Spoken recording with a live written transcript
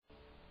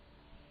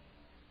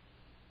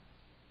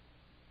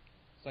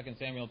2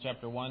 Samuel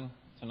chapter 1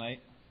 tonight.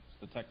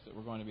 It's the text that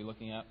we're going to be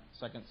looking at.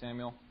 2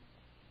 Samuel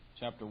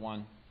chapter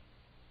 1.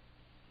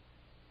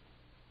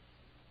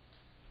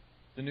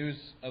 The news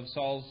of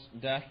Saul's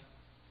death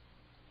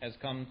has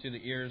come to the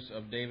ears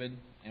of David,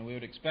 and we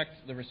would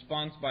expect the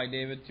response by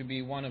David to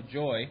be one of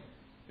joy.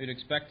 We would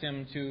expect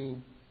him to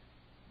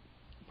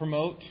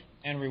promote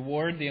and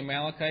reward the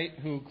Amalekite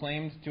who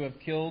claimed to have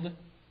killed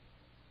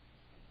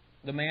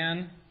the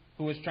man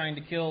who was trying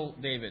to kill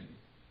David,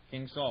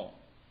 King Saul.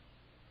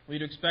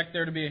 We'd expect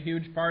there to be a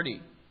huge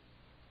party.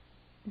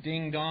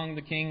 Ding dong,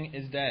 the king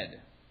is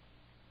dead.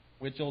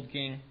 Which old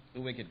king?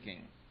 The wicked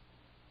king.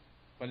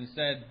 But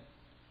instead,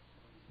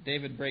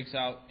 David breaks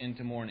out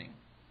into mourning.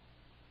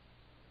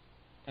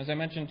 As I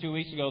mentioned 2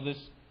 weeks ago, this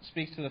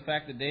speaks to the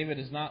fact that David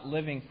is not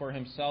living for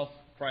himself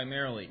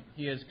primarily.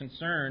 He is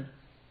concerned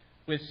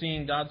with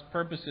seeing God's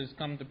purposes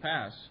come to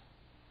pass.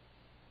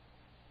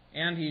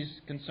 And he's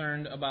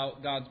concerned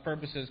about God's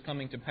purposes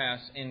coming to pass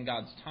in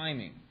God's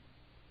timing.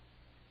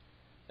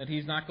 That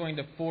he's not going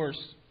to force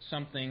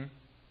something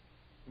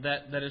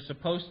that is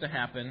supposed to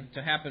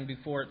happen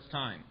before its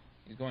time.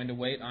 He's going to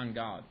wait on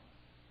God.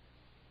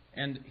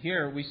 And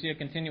here we see a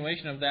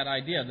continuation of that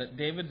idea that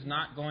David's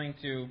not going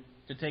to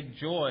take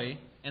joy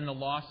in the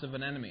loss of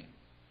an enemy.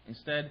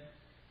 Instead,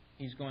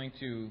 he's going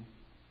to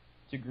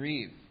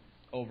grieve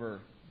over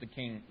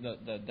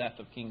the death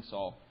of King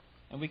Saul.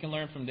 And we can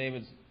learn from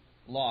David's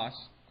loss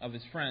of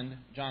his friend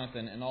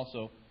Jonathan, and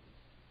also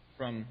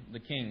from the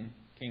King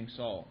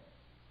Saul.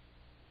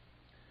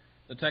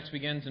 The text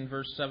begins in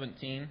verse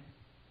 17.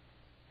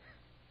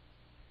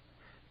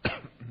 2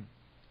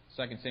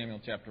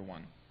 Samuel chapter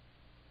 1.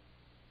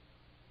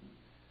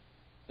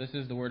 This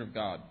is the word of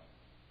God.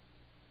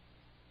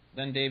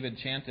 Then David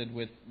chanted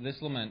with this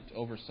lament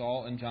over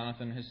Saul and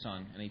Jonathan his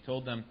son, and he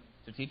told them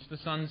to teach the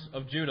sons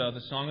of Judah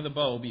the song of the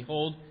bow.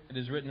 Behold, it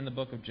is written in the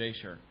book of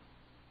Jasher.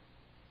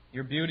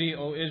 Your beauty,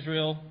 O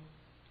Israel,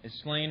 is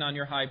slain on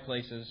your high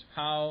places.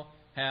 How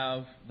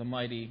have the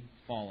mighty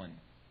fallen?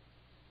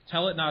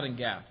 Tell it not in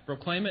Gath.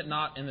 Proclaim it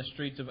not in the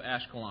streets of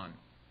Ashkelon.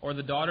 Or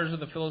the daughters of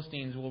the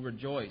Philistines will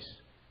rejoice.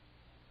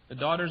 The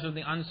daughters of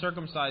the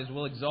uncircumcised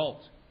will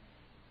exult.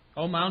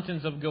 O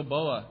mountains of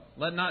Gilboa,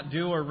 let not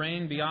dew or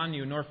rain be on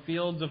you, nor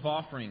fields of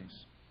offerings.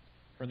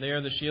 For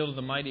there the shield of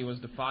the mighty was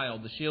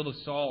defiled, the shield of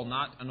Saul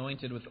not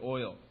anointed with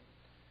oil.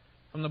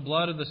 From the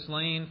blood of the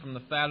slain, from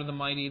the fat of the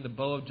mighty, the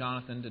bow of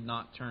Jonathan did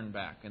not turn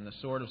back, and the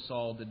sword of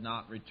Saul did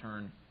not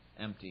return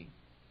empty.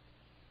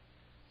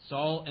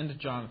 Saul and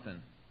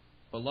Jonathan,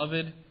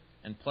 beloved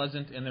and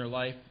pleasant in their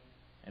life,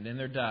 and in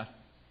their death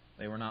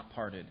they were not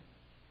parted.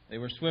 They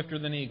were swifter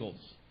than eagles.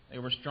 They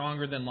were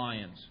stronger than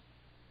lions.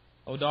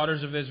 O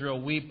daughters of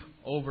Israel, weep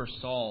over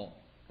Saul,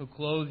 who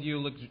clothed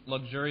you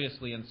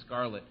luxuriously in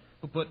scarlet,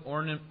 who put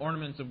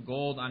ornaments of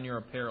gold on your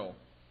apparel.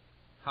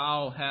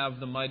 How have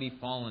the mighty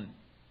fallen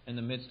in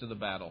the midst of the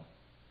battle?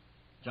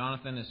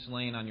 Jonathan is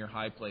slain on your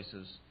high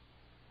places.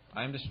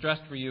 I am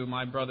distressed for you,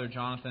 my brother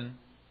Jonathan.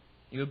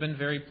 You have been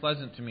very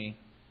pleasant to me.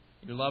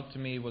 Your love to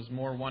me was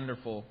more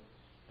wonderful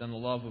than the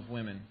love of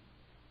women.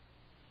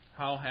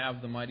 How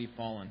have the mighty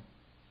fallen,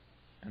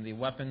 and the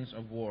weapons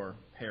of war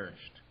perished?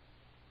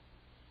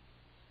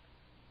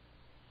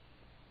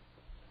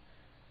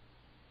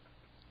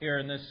 Here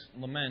in this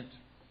lament,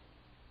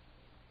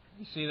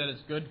 you see that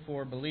it's good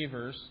for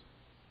believers.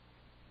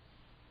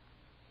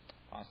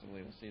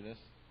 Possibly we'll see this.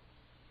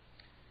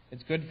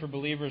 It's good for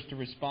believers to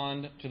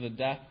respond to the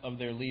death of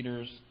their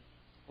leaders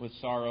with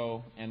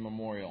sorrow and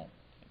memorial.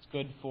 It's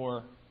good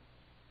for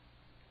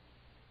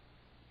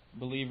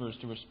believers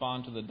to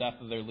respond to the death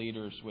of their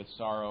leaders with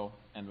sorrow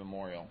and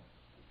memorial.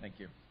 Thank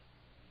you.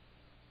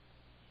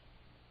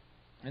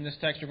 In this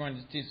text, you're going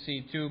to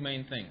see two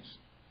main things: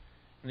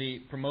 the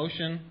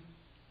promotion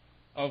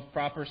of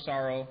proper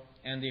sorrow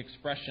and the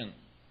expression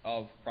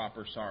of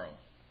proper sorrow.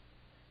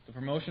 The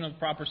promotion of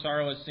proper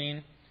sorrow is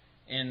seen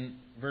in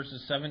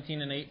verses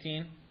 17 and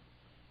 18.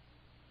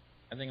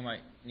 I think I might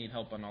need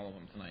help on all of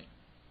them tonight.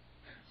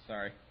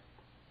 Sorry.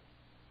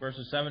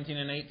 Verses 17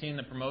 and 18,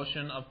 the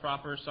promotion of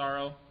proper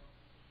sorrow.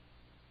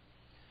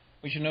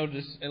 We should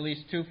notice at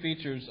least two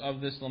features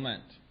of this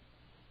lament.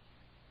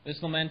 This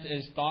lament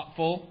is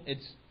thoughtful.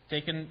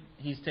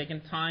 He's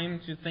taken time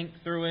to think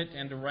through it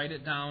and to write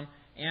it down,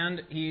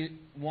 and he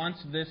wants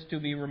this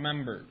to be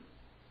remembered.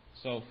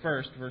 So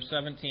first, verse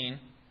 17,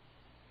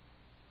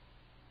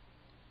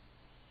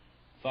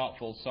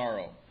 thoughtful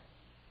sorrow.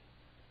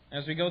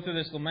 As we go through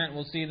this lament,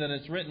 we'll see that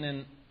it's written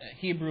in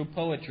Hebrew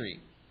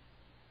poetry,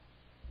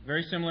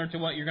 very similar to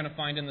what you're going to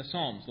find in the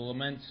Psalms, the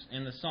laments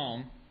in the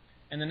Psalm.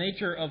 And the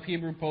nature of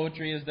Hebrew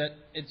poetry is that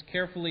it's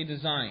carefully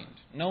designed.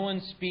 No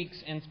one speaks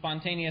in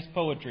spontaneous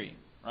poetry,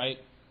 right?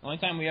 The only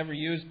time we ever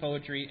use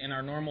poetry in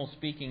our normal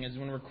speaking is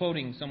when we're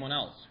quoting someone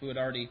else who had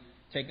already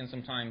taken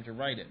some time to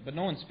write it. But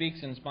no one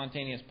speaks in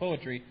spontaneous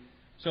poetry.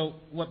 So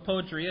what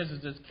poetry is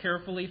it's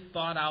carefully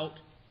thought out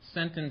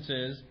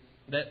sentences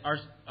that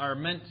are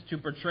meant to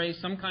portray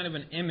some kind of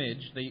an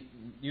image. They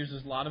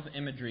uses a lot of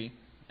imagery,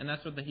 and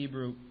that's what the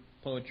Hebrew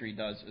poetry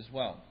does as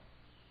well.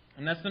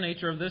 And that's the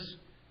nature of this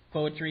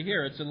poetry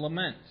here. It's a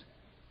lament.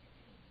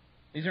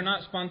 These are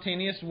not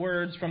spontaneous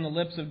words from the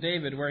lips of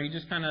David where he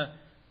just kind of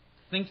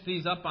thinks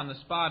these up on the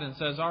spot and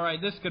says, all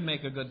right, this could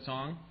make a good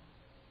song.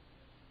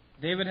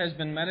 David has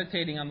been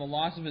meditating on the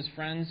loss of his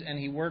friends, and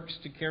he works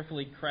to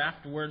carefully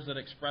craft words that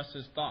express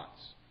his thoughts.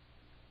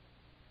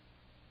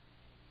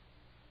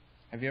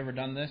 Have you ever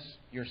done this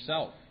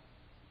yourself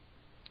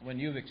when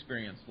you've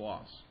experienced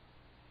loss?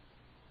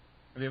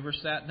 Have you ever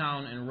sat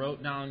down and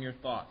wrote down your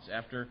thoughts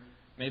after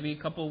maybe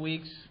a couple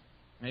weeks,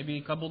 maybe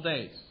a couple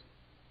days?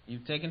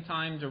 You've taken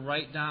time to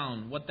write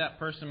down what that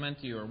person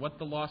meant to you, or what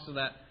the loss of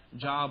that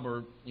job,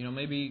 or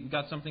maybe you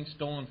got something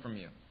stolen from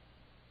you.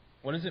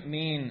 What does it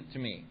mean to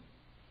me?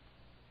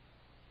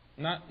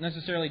 I'm not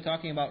necessarily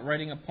talking about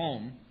writing a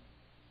poem,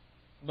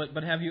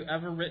 but have you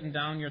ever written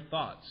down your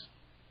thoughts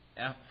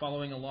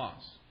following a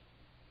loss?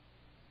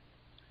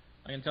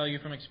 I can tell you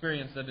from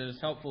experience that it is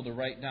helpful to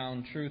write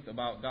down truth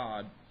about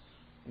God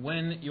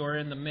when you're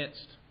in the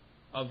midst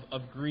of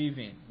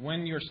grieving,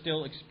 when you're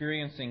still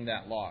experiencing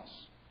that loss.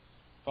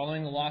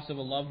 Following the loss of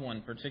a loved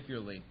one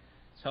particularly,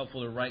 it's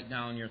helpful to write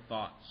down your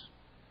thoughts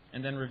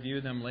and then review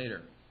them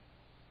later.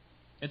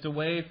 It's a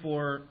way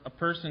for a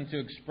person to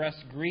express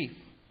grief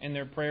in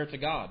their prayer to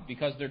God,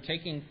 because they're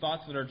taking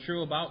thoughts that are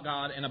true about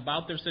God and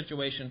about their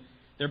situation.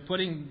 They're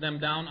putting them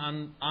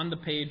down on the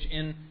page,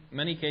 in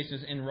many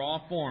cases in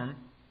raw form,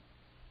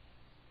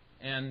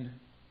 and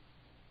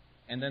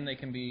then they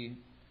can be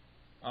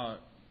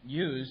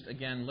used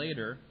again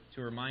later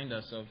to remind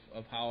us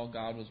of how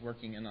God was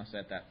working in us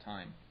at that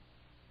time.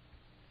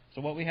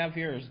 So what we have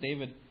here is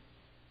David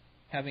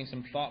having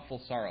some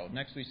thoughtful sorrow.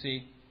 Next we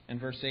see in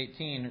verse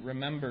 18,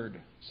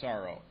 remembered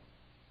sorrow.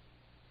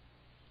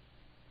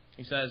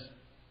 It says,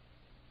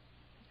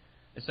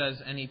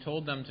 and he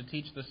told them to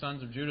teach the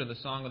sons of Judah the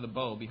song of the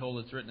bow.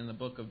 Behold, it's written in the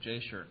book of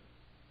Jasher.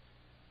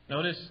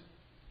 Notice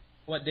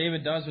what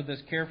David does with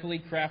this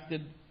carefully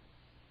crafted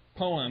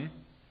poem,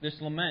 this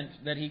lament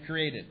that he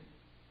created.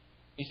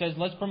 He says,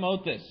 let's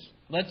promote this.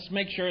 Let's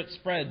make sure it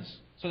spreads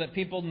so that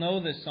people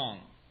know this song.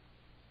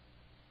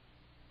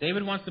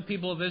 David wants the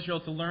people of Israel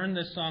to learn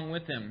this song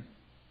with him,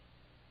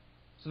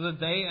 so that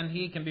they and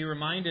he can be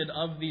reminded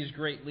of these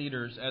great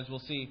leaders, as we'll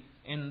see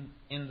in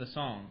the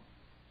song,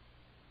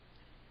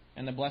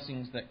 and the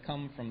blessings that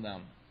come from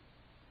them.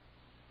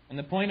 And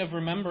the point of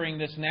remembering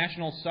this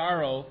national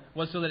sorrow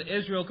was so that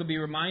Israel could be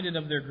reminded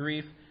of their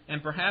grief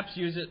and perhaps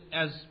use it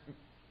as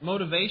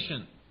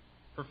motivation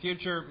for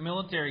future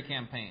military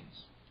campaigns,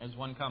 as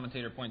one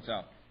commentator points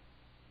out.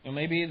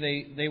 Maybe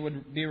they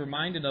would be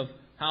reminded of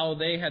how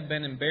they had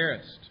been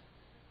embarrassed,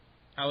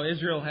 how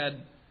Israel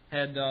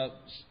had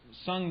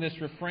sung this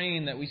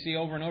refrain that we see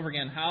over and over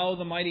again, how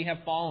the mighty have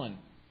fallen.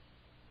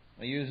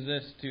 They use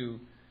this to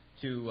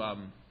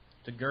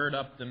gird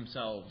up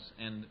themselves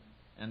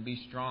and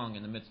be strong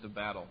in the midst of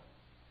battle.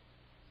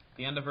 At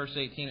the end of verse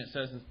 18, it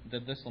says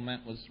that this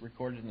lament was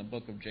recorded in the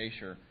book of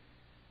Jasher.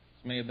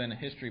 This may have been a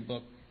history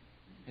book.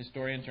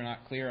 Historians are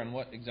not clear on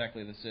what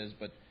exactly this is,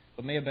 but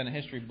may have been a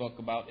history book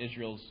about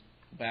Israel's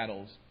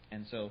battles.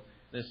 And so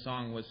this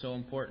song was so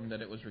important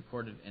that it was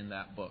recorded in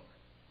that book.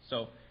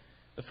 So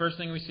the first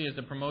thing we see is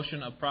the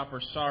promotion of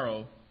proper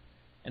sorrow,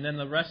 and then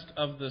the rest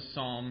of the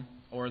psalm,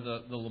 or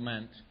the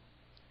lament,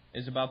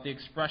 is about the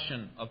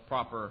expression of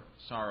proper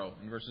sorrow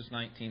in verses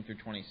 19 through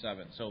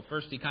 27. So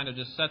first he kind of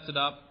just sets it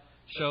up,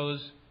 shows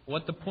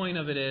what the point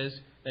of it is,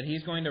 that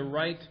he's going to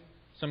write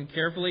some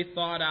carefully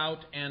thought out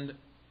and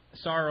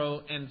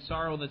sorrow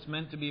that's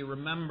meant to be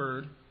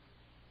remembered.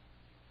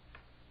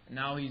 And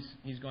now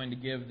he's going to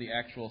give the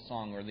actual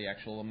song, or the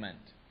actual lament,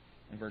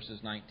 in verses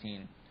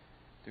 19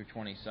 through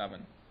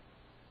 27.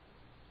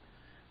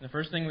 The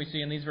first thing we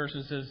see in these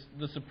verses is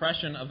the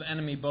suppression of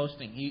enemy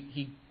boasting.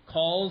 He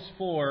calls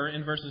for,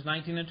 in verses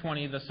 19 and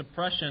 20, the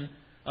suppression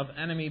of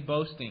enemy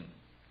boasting.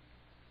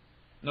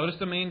 Notice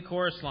the main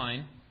chorus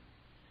line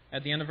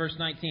at the end of verse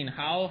 19.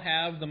 How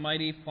have the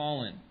mighty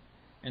fallen?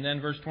 And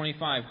then verse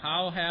 25.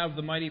 How have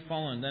the mighty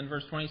fallen? Then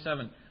verse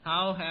 27.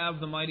 How have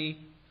the mighty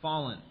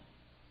fallen?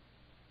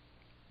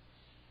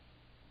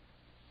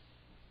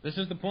 This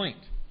is the point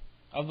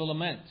of the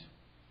lament.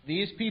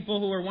 These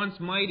people who were once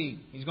mighty,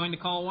 he's going to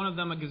call one of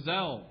them a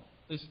gazelle.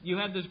 You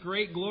had this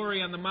great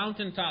glory on the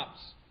mountaintops.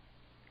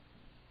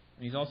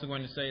 And he's also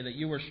going to say that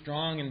you were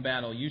strong in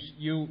battle.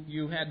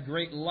 You had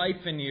great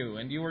life in you,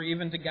 and you were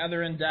even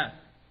together in death.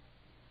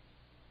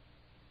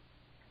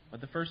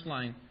 But the first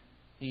line,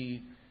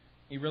 he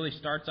really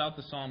starts out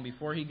the psalm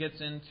before he gets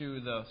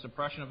into the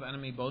suppression of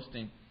enemy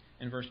boasting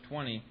in verse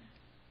 20.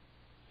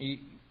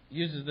 He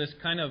uses this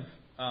kind of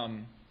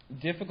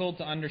difficult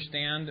to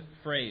understand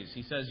phrase.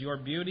 He says, your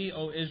beauty,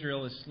 O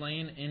Israel, is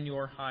slain in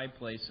your high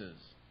places.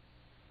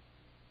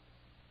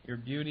 Your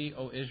beauty,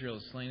 O Israel,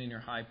 is slain in your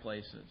high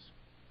places.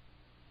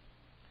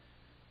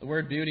 The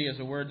word beauty is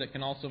a word that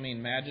can also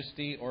mean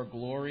majesty or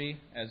glory,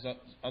 as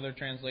other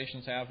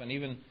translations have, and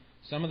even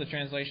some of the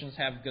translations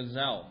have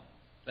gazelle.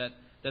 That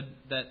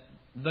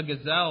the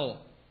gazelle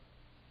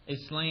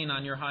is slain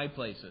on your high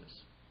places.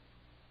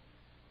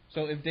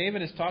 So if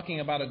David is talking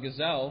about a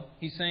gazelle,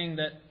 he's saying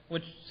that,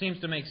 which seems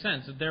to make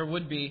sense, that there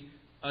would be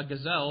a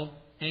gazelle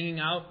hanging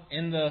out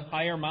in the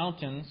higher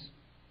mountains.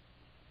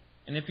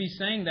 And if he's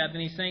saying that,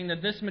 then he's saying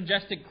that this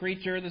majestic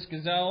creature, this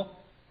gazelle,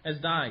 has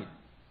died.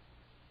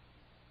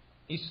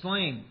 He's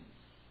slain.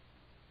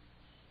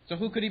 So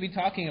who could he be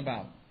talking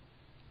about?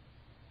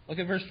 Look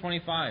at verse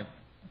 25.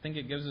 I think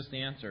it gives us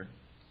the answer.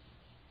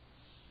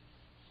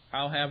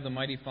 How have the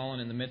mighty fallen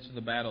in the midst of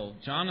the battle?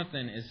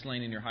 Jonathan is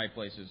slain in your high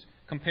places.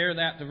 Compare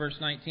that to verse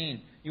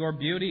 19. Your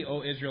beauty,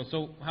 O Israel.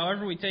 So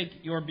however we take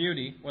your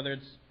beauty, whether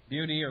it's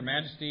beauty or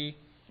majesty,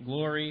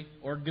 glory,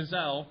 or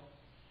gazelle,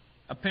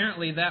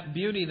 apparently that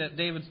beauty that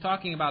David's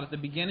talking about at the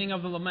beginning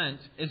of the lament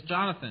is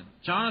Jonathan.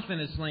 Jonathan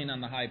is slain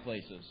on the high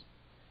places.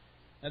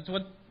 That's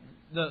what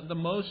the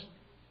most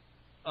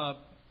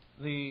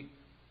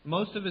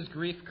of his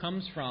grief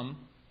comes from,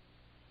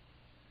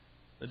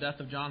 the death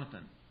of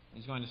Jonathan.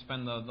 He's going to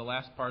spend the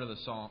last part of the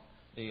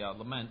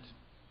lament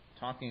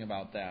talking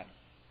about that.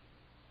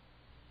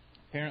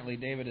 Apparently,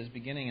 David is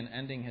beginning and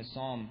ending his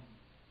psalm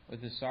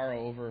with his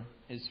sorrow over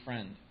his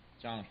friend,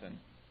 Jonathan.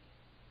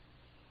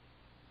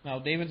 Now,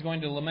 David's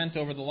going to lament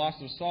over the loss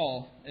of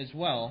Saul as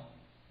well,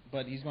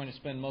 but he's going to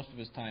spend most of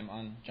his time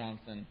on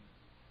Jonathan.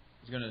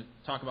 He's going to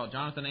talk about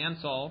Jonathan and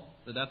Saul,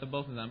 the death of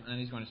both of them, and then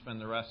he's going to spend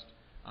the rest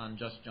on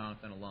just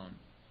Jonathan alone.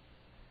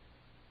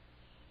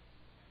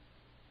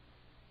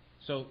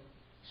 So,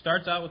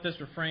 starts out with this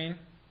refrain,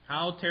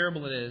 how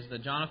terrible it is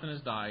that Jonathan has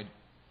died,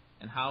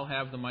 and how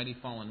have the mighty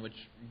fallen, which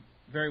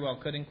very well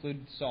could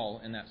include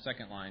Saul in that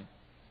second line.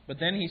 But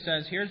then he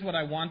says, here's what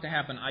I want to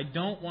happen. I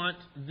don't want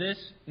this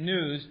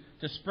news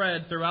to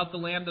spread throughout the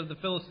land of the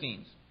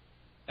Philistines.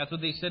 That's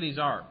what these cities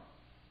are.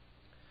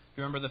 If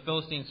you remember, the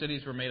Philistine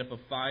cities were made up of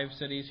 5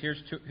 cities. Here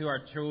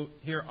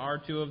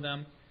are 2 of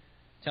them.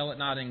 Tell it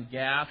not in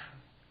Gath.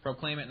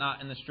 Proclaim it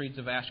not in the streets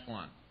of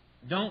Ashkelon.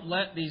 Don't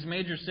let these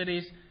major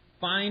cities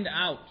find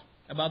out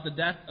about the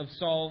death of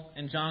Saul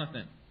and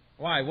Jonathan.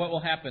 Why? What will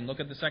happen? Look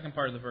at the second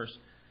part of the verse.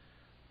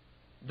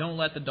 Don't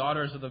let the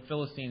daughters of the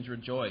Philistines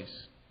rejoice.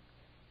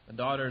 The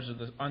daughters of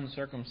the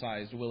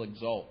uncircumcised will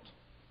exult.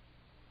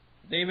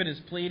 David is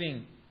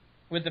pleading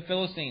with the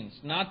Philistines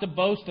not to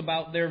boast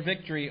about their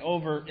victory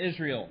over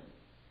Israel,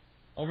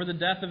 over the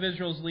death of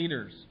Israel's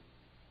leaders.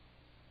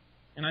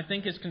 And I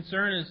think his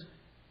concern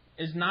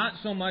is not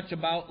so much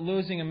about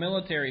losing a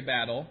military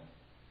battle,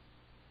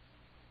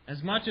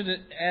 as much as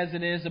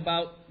it is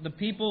about the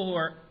people who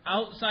are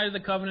outside of the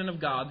covenant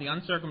of God, the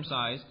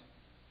uncircumcised,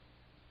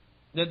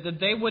 that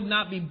they would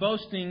not be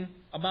boasting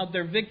about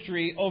their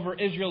victory over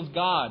Israel's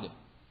God.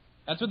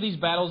 That's what these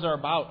battles are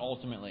about,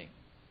 ultimately.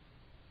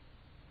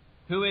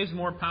 Who is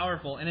more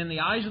powerful? And in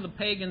the eyes of the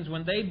pagans,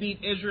 when they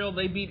beat Israel,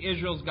 they beat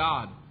Israel's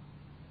God.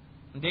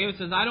 And David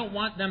says, I don't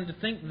want them to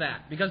think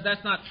that, because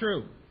that's not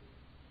true.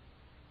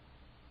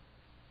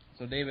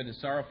 So David is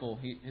sorrowful.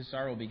 His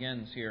sorrow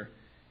begins here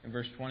in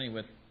verse 20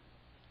 with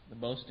the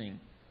boasting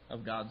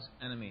of God's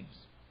enemies.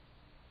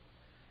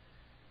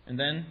 And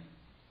then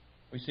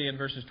we see in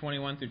verses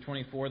 21 through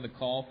 24 the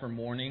call for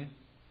mourning.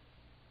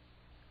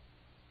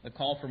 The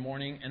call for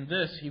mourning. And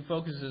this, he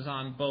focuses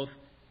on both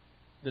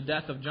the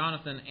death of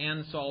Jonathan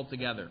and Saul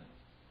together.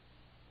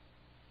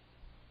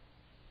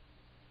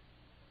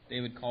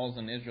 David calls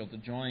on Israel to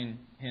join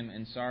him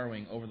in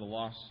sorrowing over the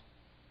loss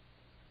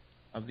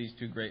of these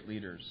 2 great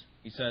leaders.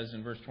 He says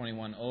in verse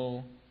 21,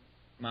 O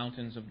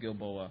mountains of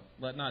Gilboa,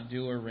 let not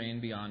dew or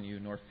rain be on you,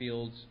 nor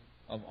fields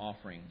of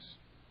offerings.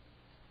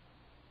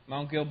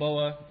 Mount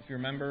Gilboa, if you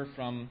remember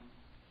from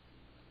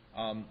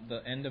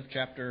the end of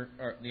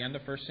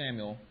 1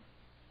 Samuel,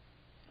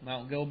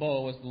 Mount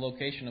Gilboa was the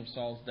location of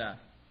Saul's death.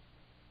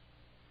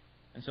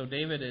 And so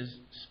David is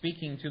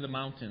speaking to the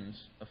mountains,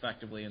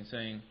 effectively, and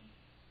saying,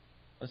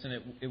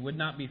 listen, it would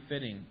not be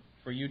fitting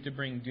for you to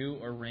bring dew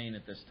or rain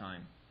at this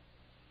time.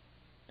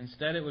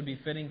 Instead, it would be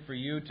fitting for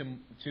you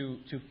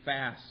to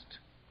fast,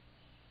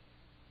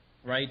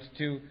 right?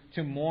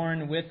 To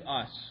mourn with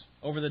us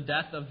over the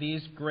death of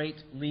these great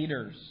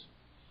leaders.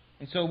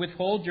 And so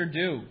withhold your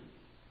dew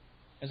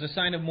as a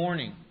sign of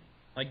mourning.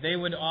 Like they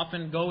would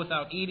often go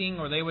without eating,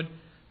 or they would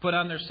put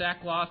on their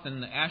sackcloth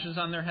and the ashes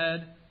on their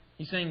head.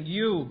 He's saying,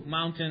 you,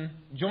 mountain,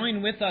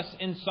 join with us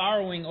in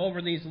sorrowing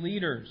over these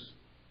leaders.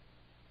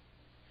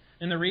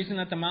 And the reason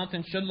that the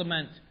mountain should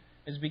lament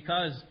is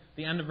because,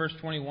 the end of verse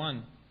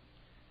 21,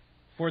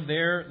 for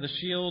there the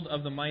shield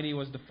of the mighty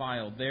was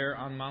defiled. There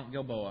on Mount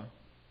Gilboa,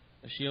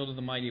 the shield of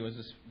the mighty was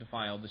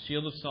defiled. The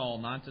shield of Saul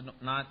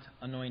not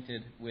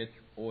anointed with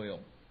oil.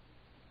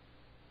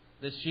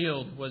 This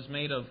shield was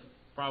made of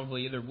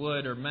probably either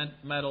wood or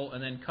metal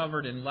and then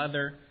covered in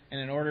leather. And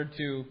in order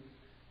to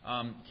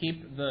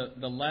keep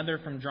the leather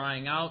from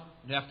drying out,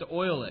 you have to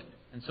oil it.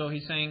 And so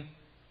he's saying,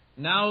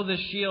 now this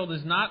shield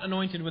is not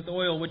anointed with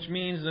oil, which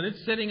means that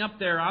it's sitting up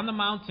there on the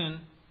mountain,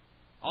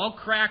 all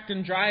cracked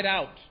and dried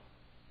out,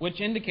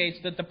 which indicates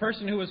that the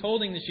person who was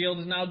holding the shield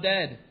is now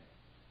dead.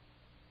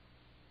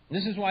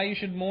 This is why you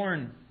should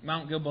mourn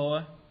Mount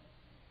Gilboa.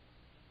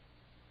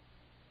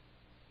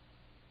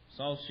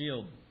 Saul's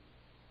shield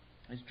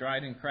is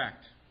dried and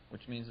cracked.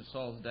 which means that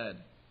Saul is dead.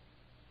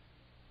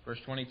 Verse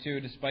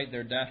 22, despite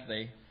their death,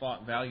 they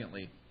fought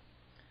valiantly.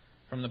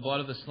 From the blood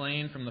of the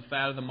slain, from the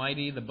fat of the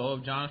mighty, the bow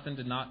of Jonathan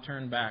did not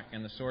turn back,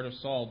 and the sword of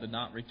Saul did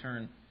not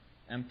return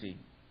empty.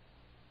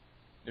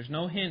 There's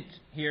no hint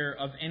here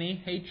of any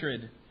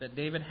hatred that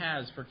David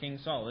has for King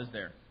Saul, is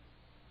there?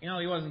 He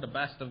wasn't the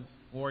best of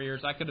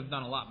warriors. I could have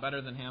done a lot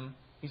better than him.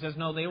 He says,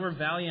 no, they were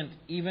valiant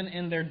even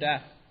in their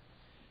death.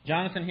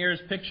 Jonathan here is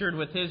pictured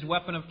with his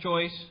weapon of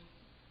choice.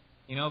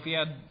 If he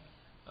had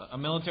a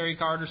military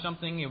card or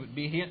something, it would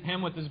be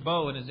him with his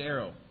bow and his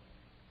arrow.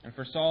 And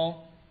for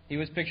Saul, he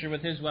was pictured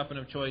with his weapon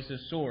of choice,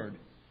 his sword.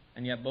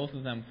 And yet both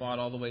of them fought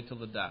all the way till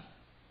the death.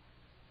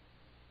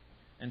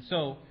 And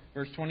so,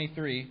 verse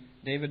 23,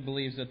 David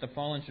believes that the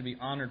fallen should be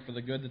honored for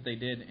the good that they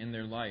did in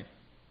their life.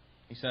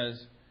 He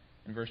says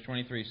in verse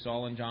 23,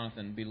 Saul and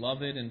Jonathan,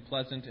 beloved and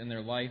pleasant in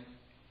their life,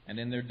 and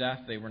in their death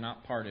they were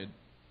not parted.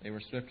 They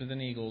were swifter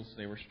than eagles,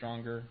 they were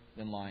stronger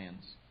than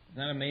lions.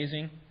 Isn't that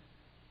amazing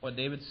what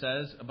David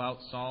says about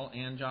Saul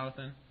and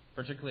Jonathan,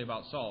 particularly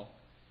about Saul?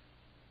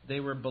 They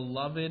were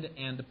beloved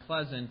and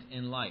pleasant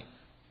in life.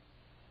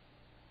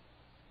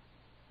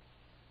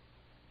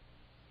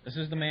 This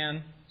is the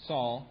man,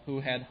 Saul,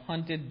 who had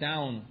hunted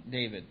down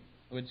David,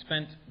 who had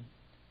spent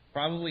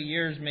probably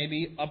years,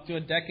 maybe up to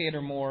a decade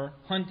or more,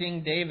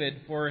 hunting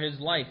David for his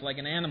life like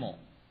an animal.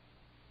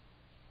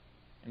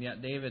 And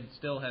yet David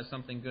still has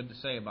something good to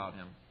say about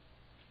him.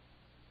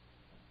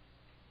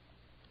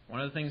 One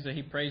of the things that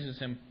he praises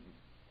him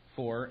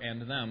for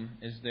and them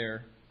is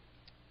their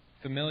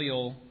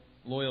familial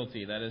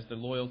loyalty. That is, the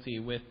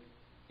loyalty with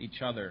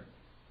each other.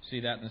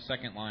 See that in the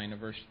second line of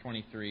verse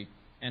 23.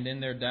 And in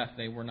their death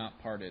they were not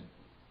parted.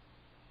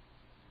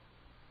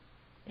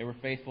 They were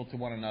faithful to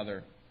one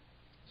another.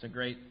 It's a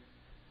great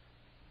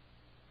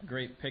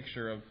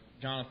picture of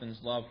Jonathan's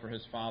love for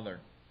his father.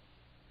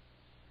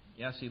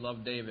 Yes, he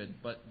loved David,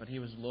 but he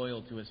was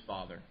loyal to his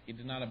father. He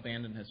did not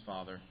abandon his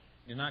father.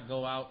 He did not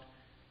go out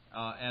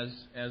as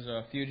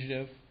a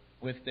fugitive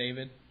with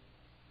David.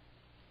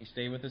 He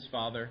stayed with his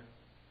father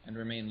and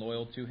remained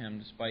loyal to him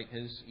despite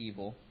his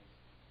evil.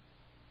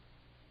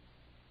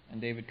 And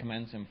David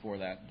commends him for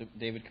that.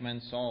 David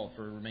commends Saul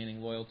for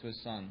remaining loyal to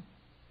his son.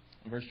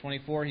 In verse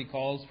 24, he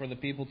calls for the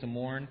people to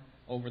mourn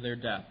over their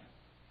death.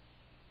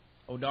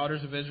 O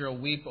daughters of Israel,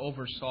 weep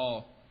over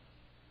Saul,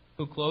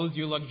 who clothed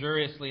you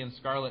luxuriously in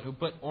scarlet, who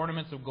put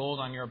ornaments of gold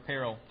on your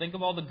apparel. Think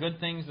of all the good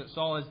things that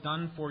Saul has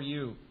done for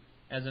you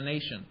as a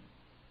nation,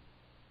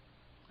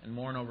 and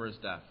mourn over his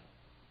death.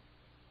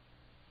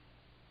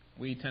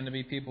 We tend to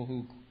be people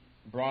who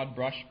broad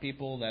brush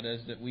people, that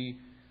is, that we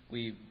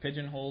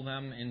pigeonhole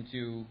them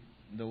into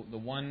the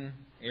one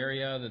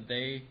area that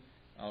they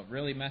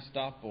really messed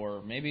up,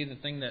 or maybe the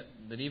thing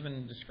that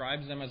even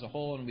describes them as a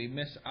whole, and we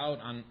miss out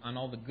on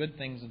all the good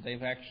things that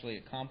they've actually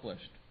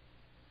accomplished.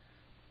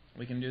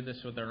 We can do this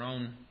with our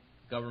own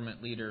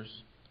government leaders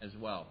as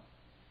well.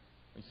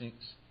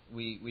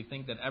 We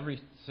think that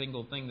every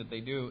single thing that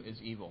they do is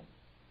evil,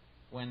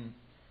 when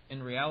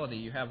in reality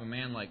you have a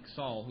man like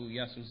Saul, who,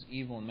 yes, was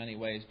evil in many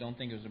ways, don't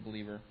think he was a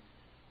believer,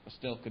 but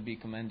still could be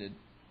commended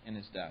in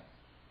his death.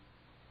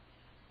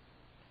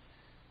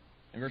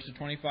 In verses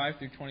 25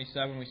 through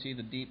 27, we see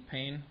the deep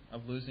pain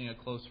of losing a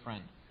close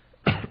friend.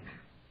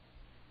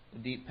 The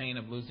deep pain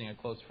of losing a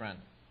close friend.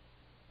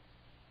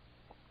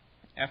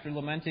 After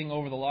lamenting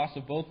over the loss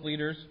of both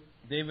leaders,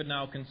 David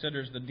now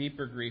considers the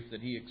deeper grief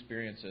that he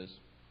experiences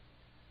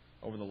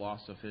over the loss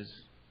of his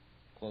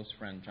close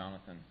friend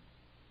Jonathan.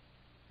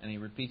 And he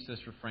repeats this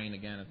refrain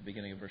again at the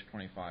beginning of verse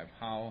 25.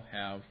 How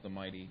have the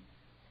mighty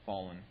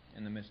fallen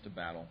in the midst of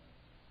battle?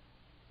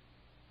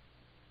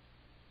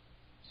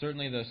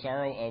 Certainly the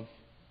sorrow of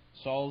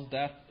Saul's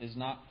death is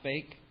not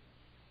fake.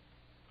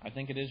 I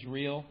think it is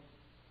real.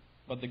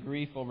 But the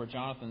grief over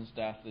Jonathan's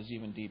death is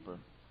even deeper.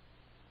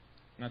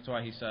 And that's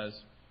why he says,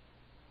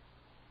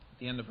 at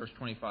the end of verse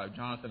 25,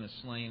 Jonathan is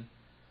slain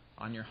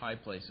on your high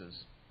places.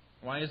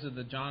 Why is it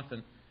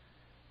that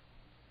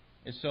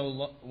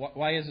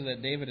why is it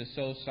that David is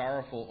so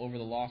sorrowful over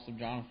the loss of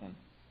Jonathan?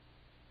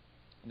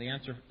 The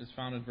answer is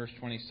found in verse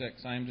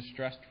 26. I am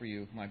distressed for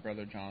you, my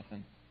brother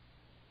Jonathan.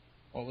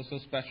 What was so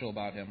special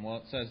about him? Well,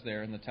 it says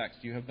there in the text,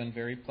 you have been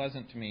very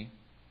pleasant to me.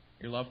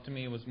 Your love to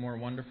me was more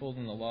wonderful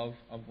than the love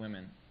of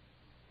women.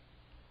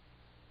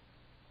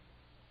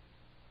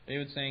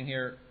 David's saying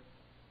here,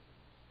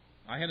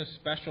 I had a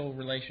special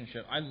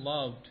relationship. I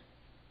loved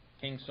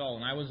King Saul,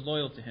 and I was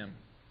loyal to him.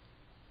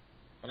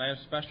 But I have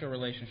a special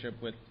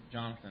relationship with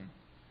Jonathan.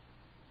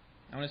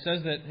 And when it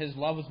says that his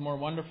love was more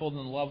wonderful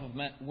than the love of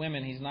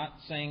women, he's not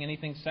saying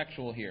anything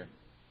sexual here.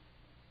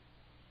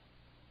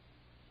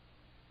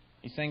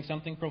 He's saying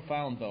something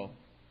profound, though.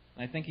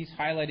 And I think he's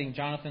highlighting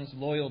Jonathan's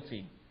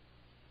loyalty.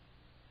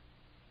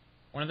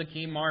 One of the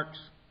key marks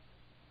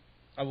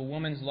of a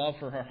woman's love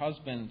for her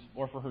husband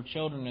or for her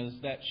children is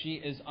that she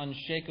is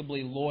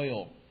unshakably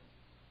loyal.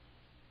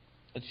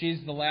 That she's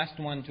the last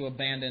one to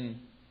abandon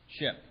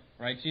ship,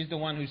 right? She's the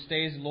one who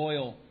stays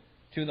loyal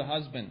to the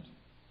husband,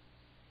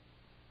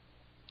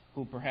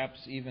 who perhaps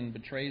even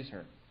betrays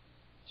her.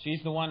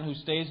 She's the one who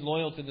stays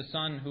loyal to the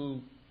son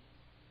who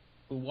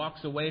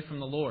walks away from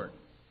the Lord.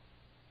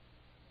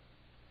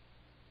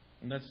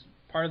 And that's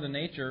part of the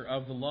nature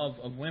of the love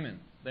of women.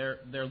 They're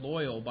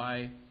loyal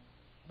by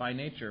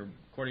nature,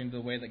 according to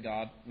the way that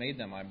God made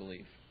them, I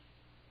believe.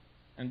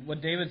 And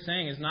what David's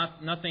saying is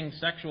nothing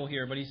sexual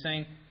here, but he's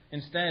saying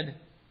instead,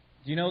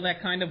 do you know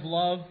that kind of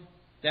love,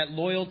 that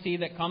loyalty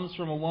that comes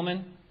from a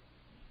woman?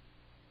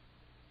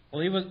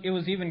 Well, it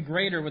was even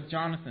greater with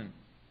Jonathan.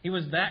 He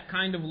was that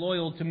kind of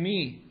loyal to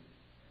me,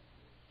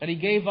 that he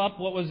gave up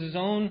what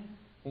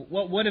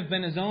would have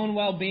been his own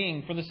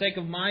well-being for the sake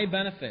of my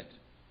benefit.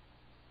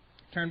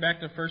 Turn back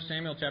to 1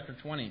 Samuel chapter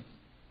 20.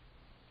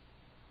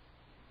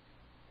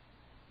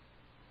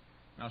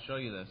 I'll show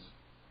you this.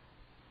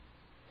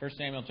 1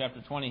 Samuel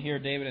chapter 20. Here,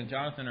 David and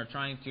Jonathan are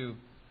trying to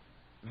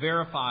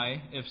verify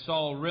if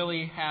Saul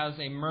really has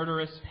a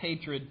murderous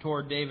hatred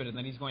toward David and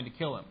that he's going to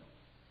kill him.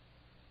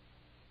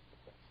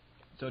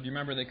 So do you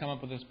remember they come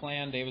up with this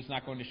plan? David's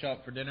not going to show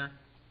up for dinner.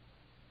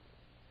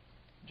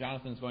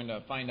 Jonathan's going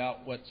to find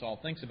out what Saul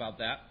thinks about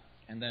that.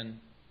 And then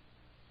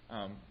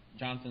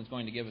Jonathan's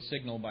going to give a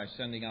signal by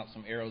sending out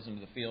some arrows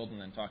into the field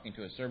and then talking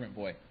to a servant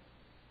boy.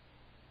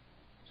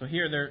 So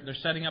here they're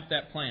setting up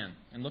that plan.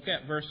 And look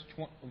at verse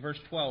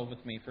 12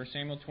 with me. 1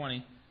 Samuel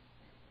 20,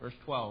 verse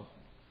 12.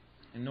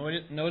 And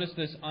notice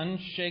this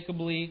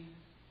unshakable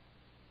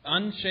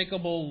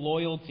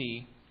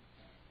loyalty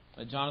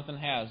that Jonathan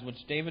has, which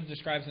David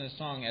describes in his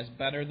song as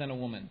better than a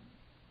woman.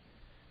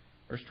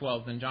 Verse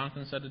 12. Then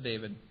Jonathan said to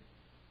David,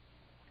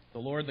 "The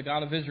Lord, the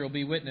God of Israel,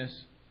 be witness.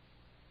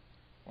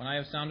 When I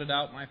have sounded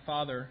out my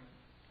father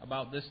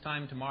about this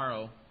time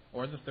tomorrow,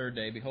 or the third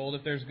day, behold,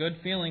 if there's good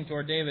feeling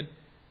toward David,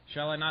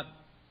 shall I not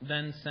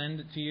then send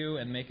it to you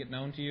and make it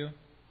known to you?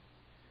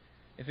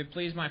 If it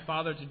please my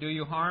father to do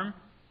you harm,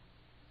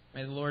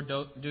 may the Lord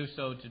do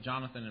so to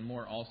Jonathan and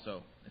more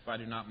also, if I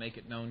do not make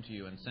it known to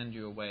you and send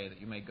you away,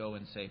 that you may go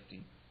in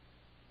safety."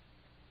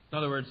 In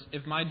other words,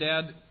 if my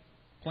dad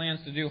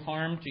plans to do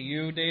harm to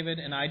you, David,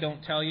 and I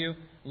don't tell you,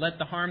 let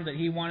the harm that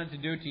he wanted to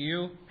do to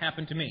you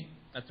happen to me.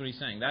 That's what he's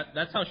saying.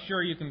 That's how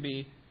sure you can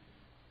be.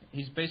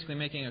 He's basically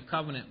making a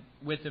covenant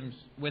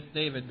with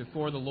David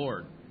before the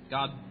Lord.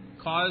 God,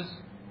 cause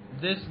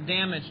this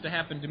damage to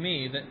happen to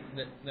me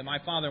that my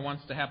father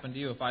wants to happen to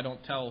you if I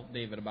don't tell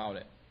David about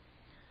it.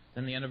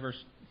 Then the end of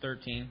verse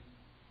 13.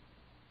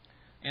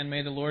 And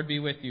may the Lord be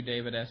with you,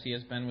 David, as he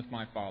has been with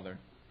my father.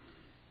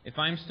 If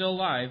I am still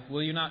alive,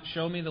 will you not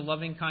show me the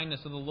loving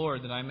kindness of the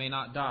Lord, that I may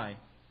not die?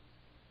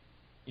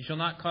 You shall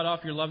not cut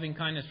off your loving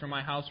kindness from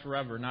my house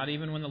forever, not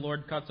even when the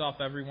Lord cuts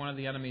off every one of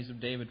the enemies of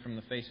David from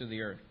the face of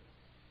the earth.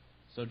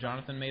 So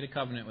Jonathan made a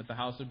covenant with the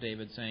house of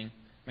David, saying,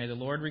 May the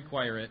Lord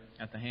require it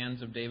at the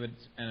hands of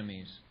David's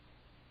enemies.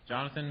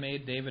 Jonathan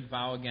made David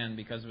vow again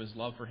because of his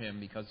love for him,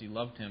 because he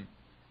loved him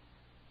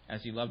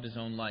as he loved his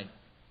own life.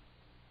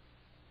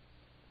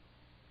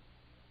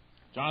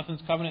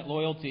 Jonathan's covenant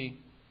loyalty,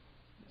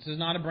 this is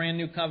not a brand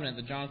new covenant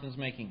that Jonathan's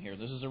making here.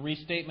 This is a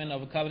restatement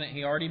of a covenant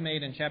he already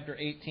made in chapter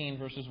 18,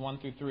 verses 1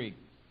 through 3.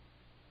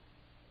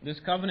 This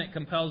covenant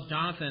compels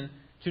Jonathan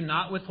to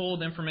not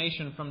withhold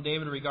information from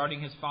David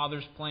regarding his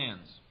father's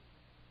plans.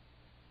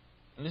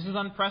 And this is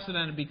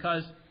unprecedented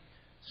because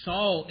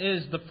Saul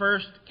is the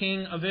first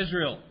king of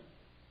Israel.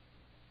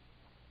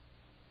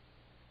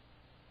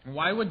 And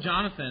why would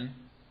Jonathan,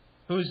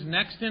 who's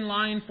next in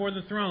line for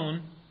the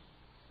throne,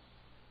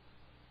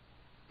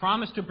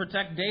 promise to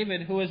protect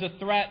David, who is a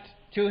threat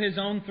to his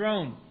own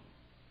throne?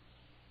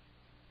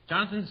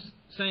 Jonathan's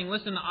saying,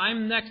 listen,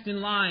 I'm next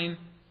in line,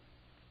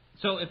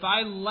 so if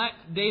I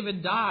let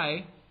David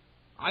die,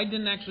 I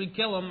didn't actually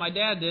kill him, my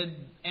dad did,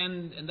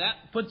 and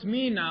that puts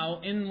me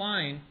now in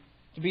line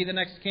to be the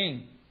next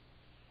king.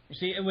 You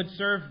see, it would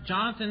serve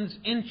Jonathan's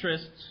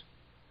interests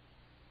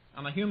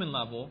on a human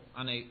level,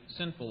 on a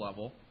sinful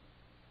level,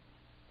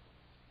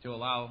 to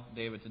allow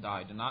David to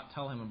die, to not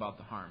tell him about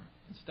the harm.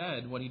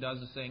 Instead, what he does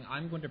is saying,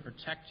 I'm going to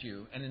protect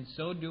you, and in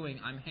so doing,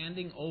 I'm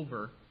handing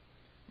over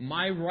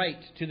my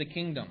right to the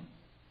kingdom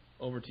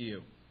over to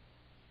you.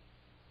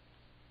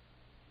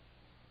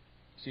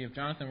 See, if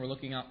Jonathan were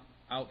looking out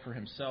for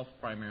himself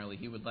primarily,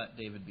 he would let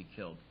David be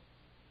killed.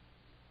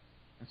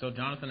 And so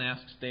Jonathan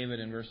asks David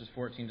in verses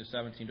 14 to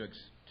 17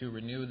 to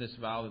renew this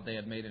vow that they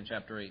had made in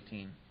chapter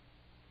 18.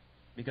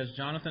 Because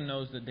Jonathan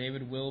knows that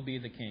David will be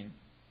the king.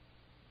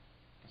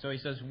 So he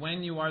says,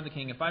 when you are the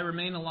king, if I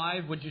remain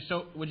alive, would you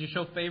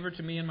show favor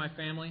to me and my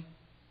family?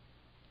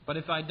 But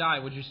if I die,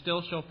 would you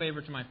still show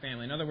favor to my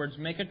family? In other words,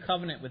 make a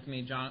covenant with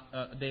me,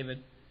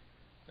 David,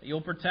 that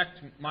you'll protect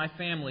my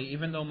family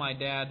even though my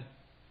dad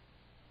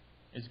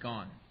is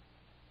gone.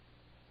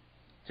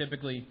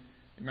 Typically,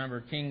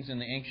 remember, kings in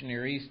the ancient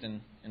Near East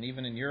and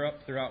even in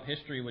Europe throughout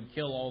history would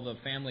kill all the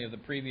family of the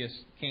previous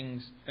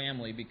king's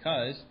family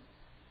because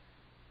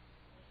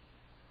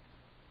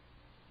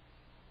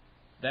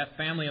that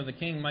family of the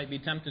king might be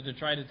tempted to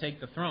try to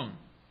take the throne.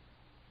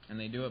 And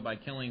they do it by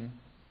killing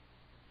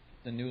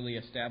the newly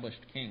established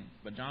king.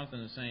 But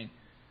Jonathan is saying,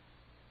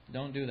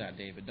 don't do that,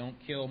 David. Don't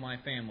kill my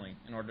family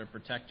in order to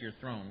protect your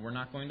throne. We're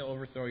not going to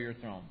overthrow your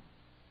throne.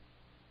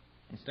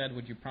 Instead,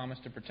 would you promise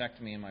to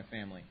protect me and my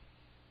family?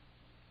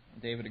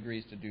 David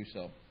agrees to do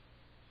so.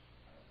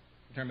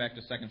 Turn back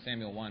to 2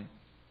 Samuel 1.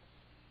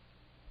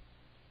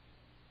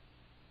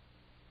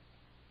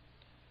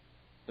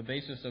 The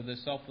basis of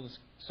this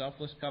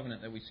selfless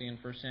covenant that we see in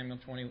 1 Samuel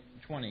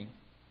 20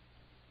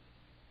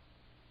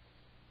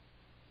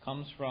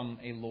 comes from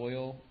a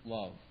loyal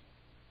love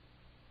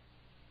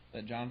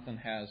that Jonathan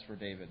has for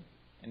David.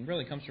 And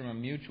really comes from a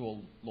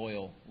mutual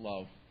loyal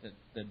love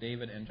that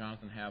David and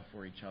Jonathan have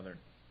for each other.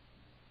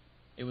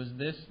 It was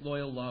this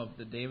loyal love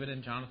that David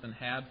and Jonathan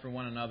had for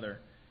one another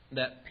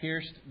that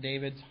pierced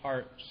David's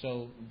heart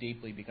so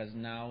deeply, because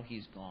now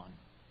he's gone.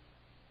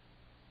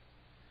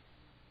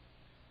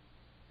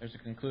 There's a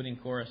concluding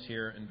chorus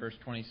here in verse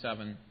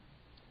 27.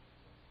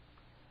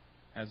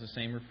 Has the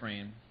same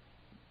refrain.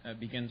 It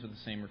begins with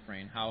the same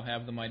refrain. How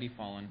have the mighty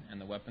fallen and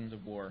the weapons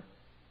of war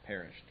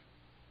perished?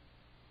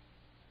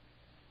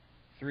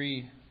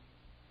 Three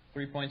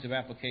points of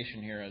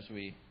application here as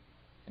we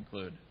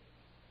conclude.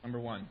 Number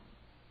one,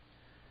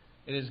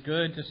 it is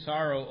good to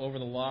sorrow over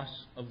the loss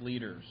of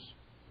leaders.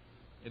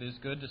 It is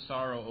good to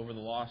sorrow over the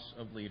loss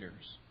of leaders.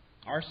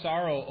 Our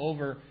sorrow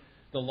over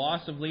the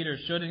loss of leaders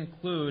should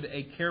include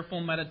a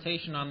careful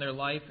meditation on their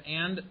life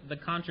and the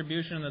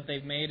contribution that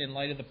they've made in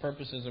light of the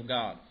purposes of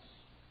God.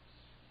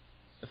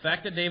 The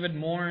fact that David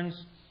mourns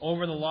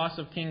over the loss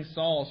of King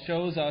Saul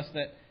shows us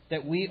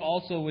that we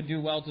also would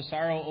do well to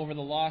sorrow over the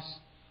loss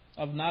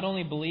of not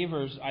only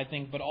believers, I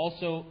think, but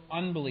also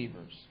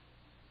unbelievers.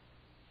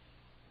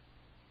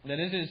 That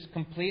it is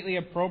completely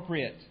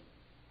appropriate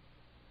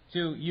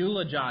to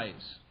eulogize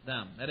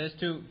them. That is,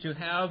 to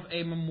have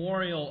a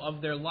memorial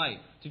of their life.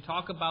 To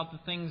talk about the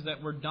things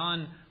that were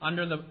done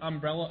under the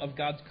umbrella of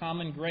God's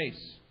common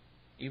grace.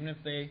 Even if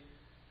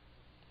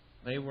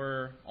they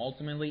were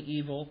ultimately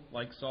evil,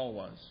 like Saul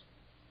was,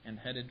 and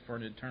headed for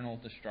an eternal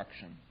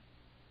destruction.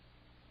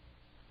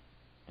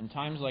 In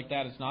times like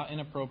that, it's not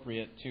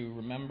inappropriate to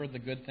remember the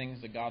good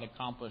things that God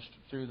accomplished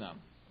through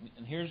them.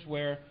 And here's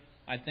where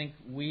I think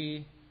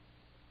we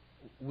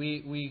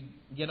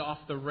get off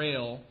the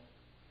rail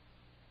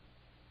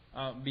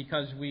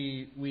because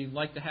we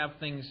like to have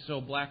things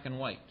so black and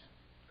white.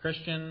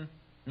 Christian,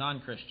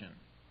 non-Christian.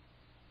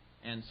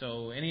 And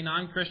so any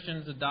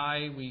non-Christians that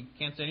die, we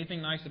can't say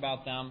anything nice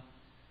about them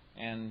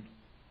and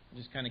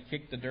just kind of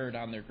kick the dirt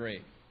on their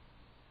grave.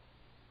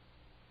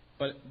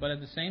 But at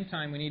the same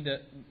time, we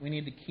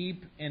need to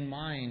keep in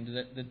mind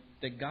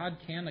that God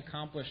can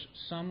accomplish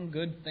some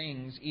good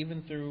things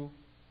even through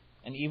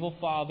an evil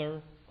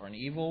father or an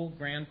evil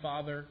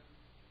grandfather,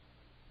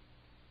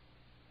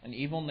 an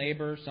evil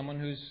neighbor, someone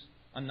who's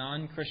a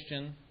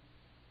non-Christian.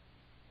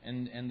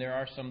 And there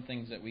are some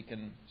things that we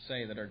can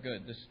say that are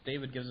good.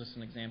 David gives us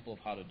an example of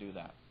how to do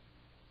that.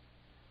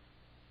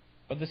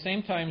 But at the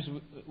same time,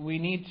 we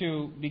need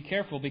to be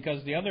careful,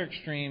 because the other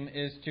extreme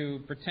is to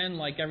pretend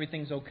like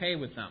everything's okay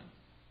with them.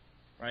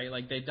 Right?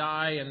 Like they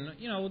die and,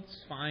 it's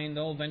fine.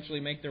 They'll eventually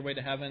make their way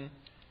to heaven.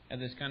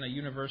 And this kind of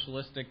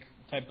universalistic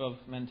type of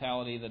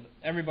mentality that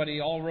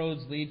all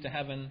roads lead to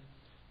heaven.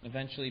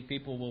 Eventually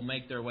people will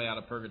make their way out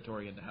of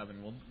purgatory into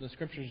heaven. Well, the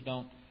Scriptures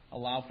don't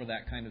allow for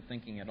that kind of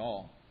thinking at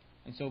all.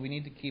 And so we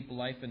need to keep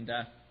life and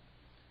death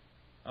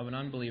of an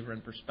unbeliever in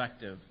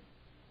perspective.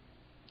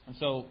 And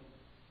so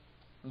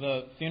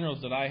the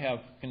funerals that I have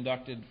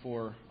conducted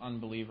for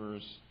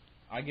unbelievers,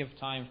 I give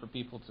time for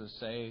people to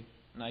say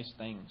nice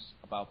things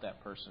about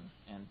that person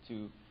and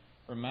to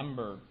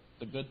remember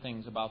the good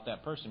things about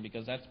that person,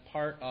 because that's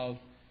part of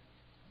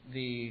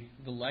the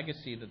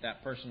legacy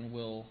that person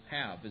will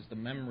have, is the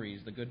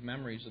good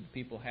memories that the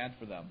people had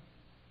for them.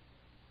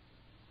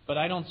 But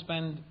I don't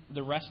spend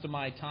the rest of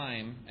my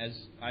time, as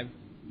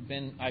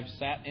I've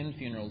sat in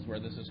funerals where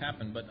this has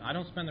happened, but I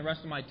don't spend the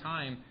rest of my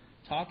time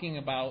talking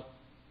about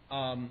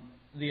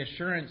the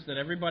assurance that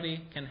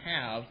everybody can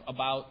have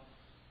about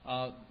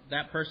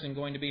that person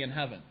going to be in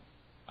heaven.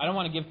 I don't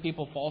want to give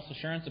people false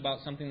assurance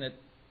about something that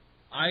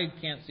I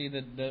can't see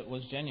that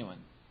was genuine.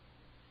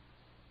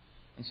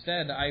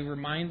 Instead, I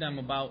remind them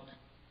about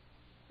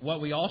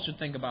what we all should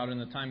think about in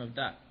the time of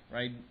death,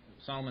 right?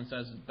 Solomon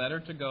says it's better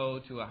to go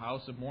to a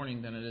house of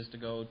mourning than it is to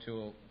go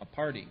to a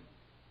party.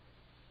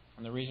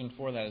 And the reason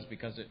for that is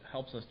because it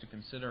helps us to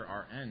consider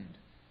our end.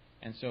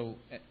 And so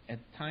at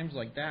times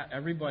like that,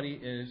 everybody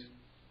is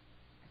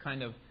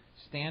kind of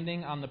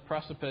standing on the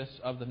precipice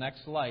of the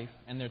next life,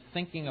 and they're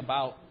thinking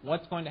about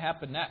what's going to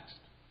happen next.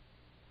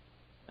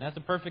 And that's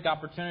a perfect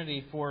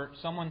opportunity for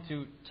someone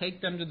to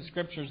take them to the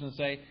Scriptures and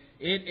say,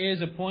 it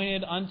is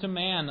appointed unto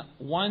man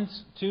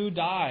once to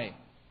die.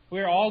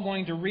 We're all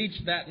going to reach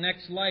that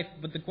next life.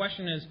 But the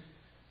question is,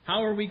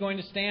 how are we going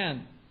to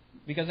stand?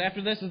 Because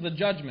after this is the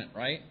judgment,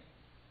 right?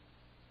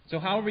 So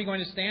how are we going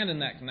to stand in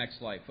that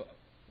next life?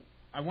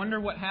 I wonder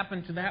what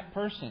happened to that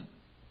person.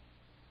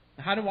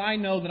 How do I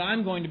know that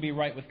I'm going to be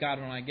right with God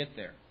when I get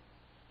there?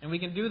 And we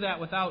can do that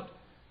without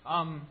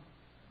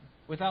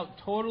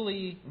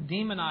totally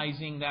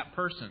demonizing that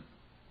person.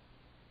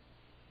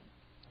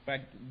 In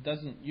fact, it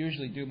doesn't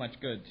usually do much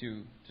good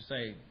to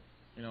say,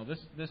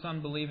 this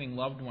unbelieving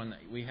loved one that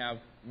we have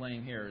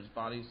laying here, his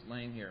body's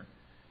laying here,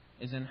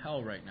 is in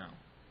hell right now.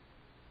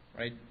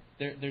 Right?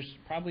 There's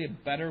probably a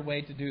better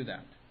way to do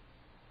that.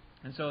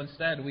 And so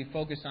instead we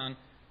focus on,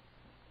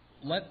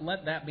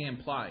 let that be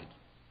implied.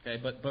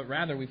 Okay, but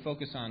rather we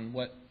focus on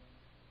what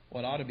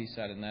ought to be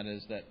said, and that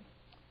is that,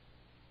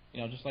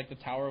 just like the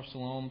Tower of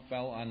Siloam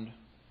fell on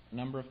a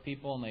number of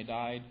people and they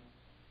died,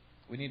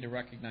 we need to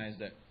recognize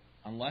that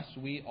unless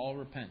we all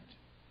repent,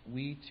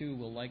 we too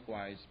will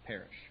likewise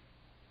perish.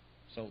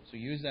 So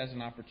use that as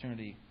an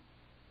opportunity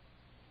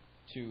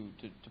to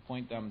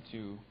point them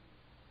to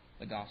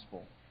the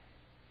gospel.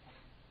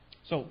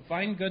 So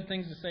find good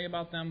things to say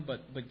about them,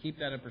 but keep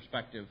that in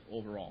perspective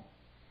overall.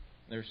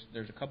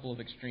 There's a couple of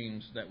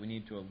extremes that we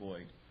need to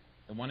avoid.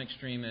 The one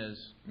extreme is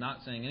not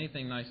saying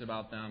anything nice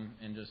about them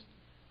and just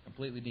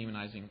completely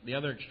demonizing. The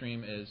other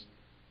extreme is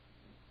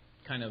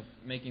kind of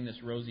making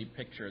this rosy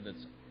picture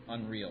that's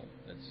unreal,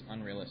 that's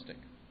unrealistic.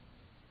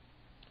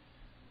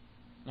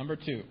 Number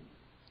 2,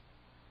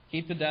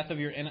 keep the death of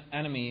your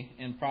enemy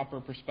in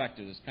proper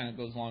perspective. This kind of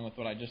goes along with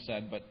what I just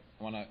said, but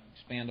I want to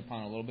expand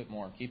upon it a little bit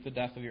more. Keep the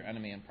death of your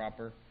enemy in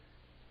proper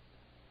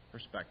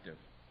perspective.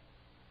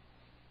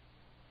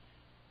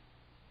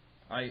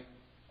 I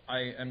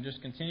am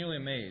just continually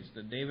amazed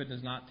that David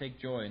does not take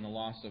joy in the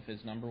loss of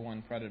his number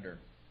one predator.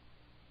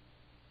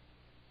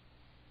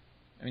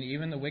 I mean,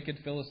 even the wicked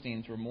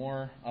Philistines were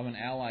more of an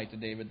ally to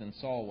David than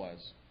Saul was.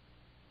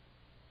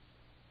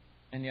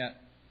 And yet,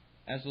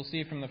 as we'll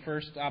see from the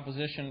first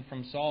opposition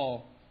from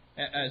Saul,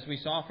 as we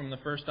saw from the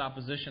first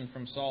opposition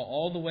from Saul,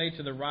 all the way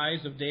to the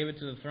rise of David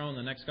to the throne,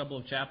 the next couple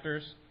of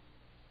chapters,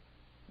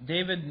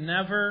 David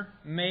never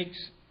makes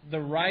the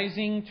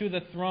rising to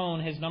the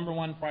throne his number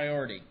one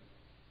priority.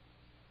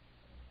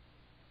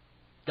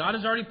 God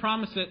has already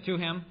promised it to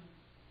him,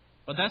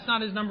 but that's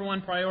not his number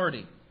one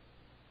priority.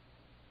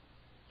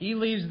 He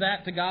leaves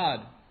that to God.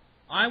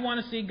 I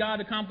want to see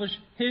God accomplish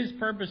His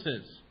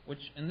purposes, which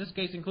in this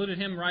case included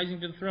Him rising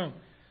to the throne.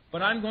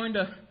 But I'm going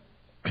to,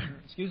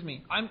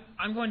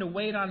 I'm going to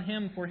wait on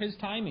Him for His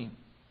timing.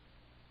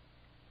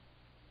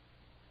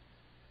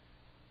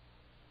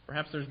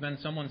 Perhaps there's been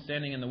someone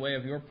standing in the way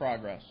of your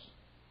progress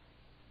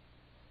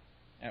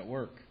at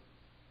work,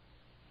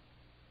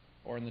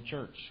 or in the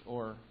church,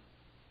 or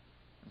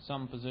in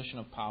some position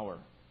of power.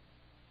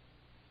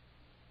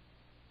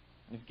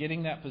 If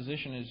getting that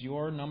position is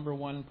your number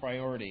one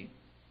priority,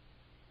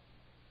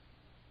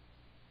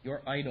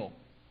 your idol,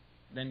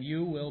 then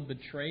you will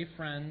betray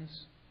friends,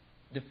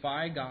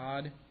 defy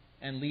God,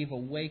 and leave a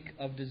wake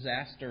of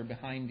disaster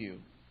behind you.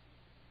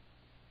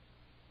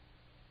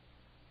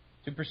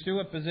 To pursue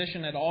a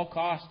position at all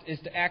cost is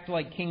to act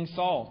like King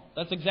Saul.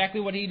 That's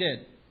exactly what he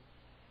did.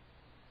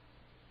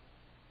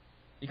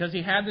 Because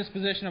he had this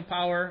position of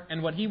power,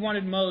 and what he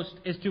wanted most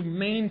is to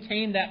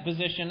maintain that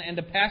position and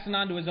to pass it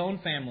on to his own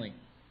family.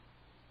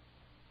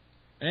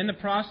 And in the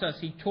process,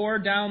 he tore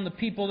down the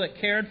people that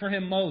cared for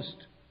him most.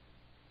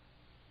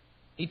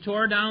 He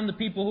tore down the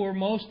people who were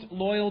most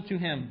loyal to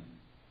him.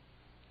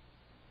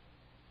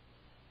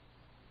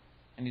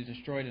 And he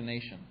destroyed a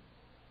nation.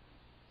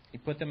 He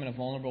put them in a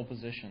vulnerable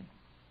position.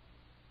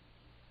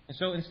 And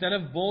so instead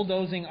of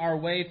bulldozing our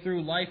way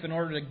through life in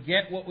order to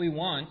get what we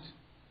want,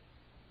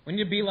 we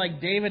need to be like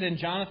David and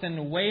Jonathan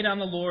and wait on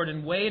the Lord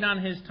and wait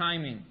on His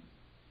timing.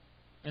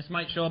 This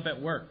might show up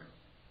at work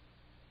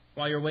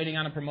while you're waiting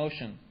on a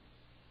promotion.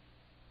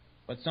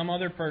 But some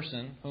other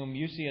person whom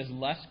you see as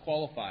less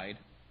qualified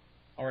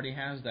already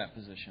has that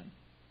position.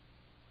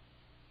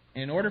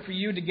 And in order for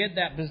you to get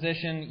that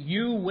position,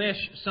 you wish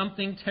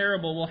something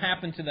terrible will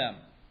happen to them.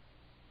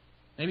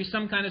 Maybe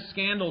some kind of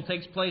scandal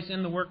takes place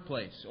in the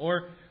workplace.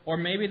 Or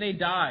maybe they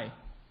die.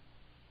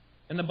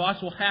 And the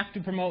boss will have to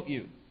promote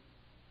you.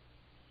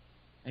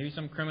 Maybe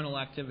some criminal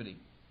activity.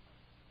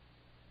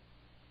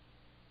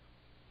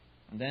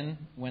 And then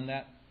when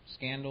that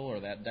scandal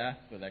or that death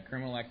or that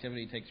criminal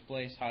activity takes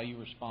place, how you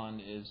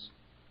respond is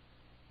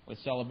with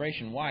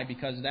celebration. Why?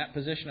 Because that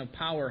position of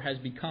power has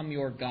become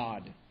your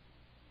God.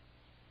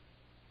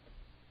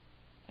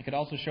 It could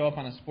also show up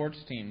on a sports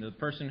team. The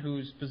person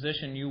whose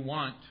position you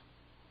want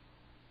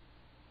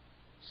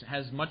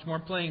has much more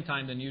playing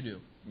time than you do.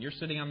 And you're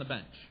sitting on the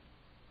bench.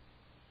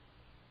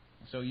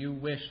 So you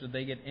wish that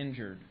they get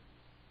injured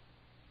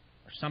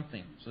or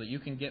something so that you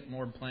can get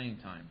more playing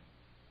time.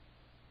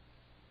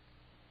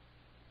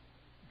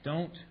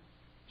 Don't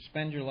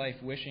spend your life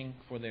wishing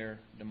for their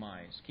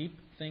demise. Keep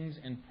things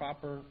in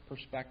proper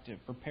perspective.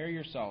 Prepare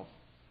yourself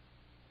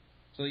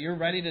so that you're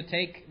ready to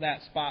take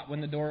that spot when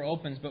the door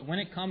opens. But when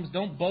it comes,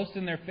 don't boast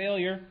in their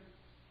failure.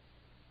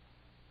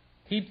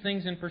 Keep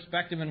things in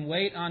perspective and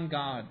wait on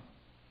God.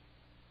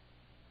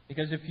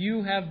 Because if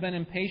you have been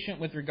impatient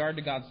with regard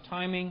to God's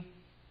timing,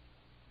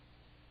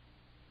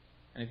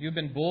 and if you've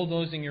been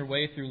bulldozing your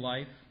way through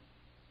life,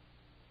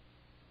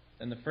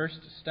 then the first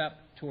step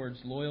towards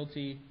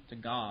loyalty to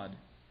God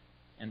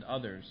and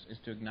others is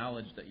to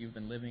acknowledge that you've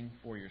been living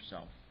for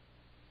yourself.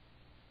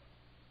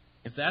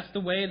 If that's the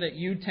way that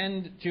you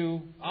tend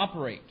to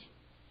operate,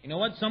 you know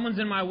what? Someone's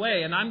in my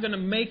way and I'm going to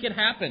make it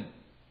happen.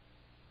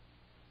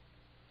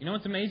 You know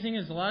what's amazing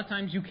is a lot of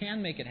times you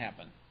can make it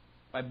happen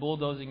by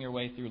bulldozing your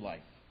way through life.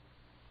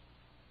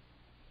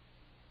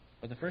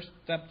 But the first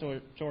step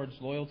towards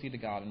loyalty to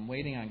God and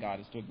waiting on God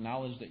is to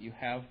acknowledge that you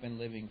have been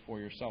living for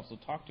yourself. So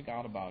talk to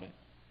God about it.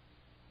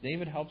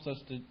 David helps us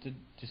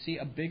to see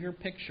a bigger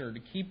picture, to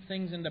keep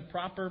things in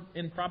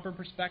proper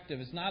perspective.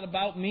 It's not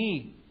about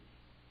me.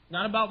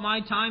 Not about my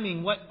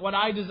timing, what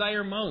I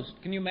desire most.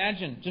 Can you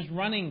imagine just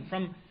running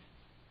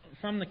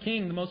from the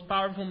king, the most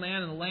powerful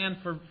man in the land,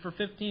 for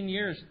 15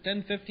 years,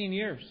 10, 15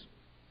 years?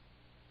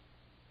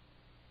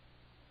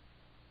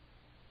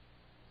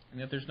 And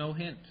yet there's no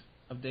hint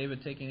of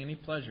David taking any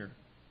pleasure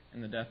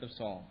in the death of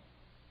Saul.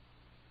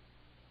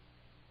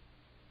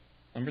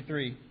 Number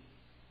 3,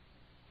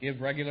 give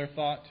regular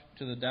thought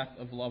to the death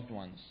of loved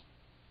ones.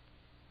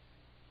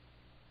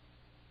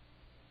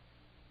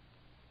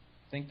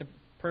 I think the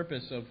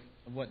purpose of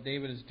what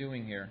David is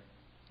doing here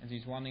is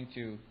he's wanting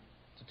to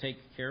take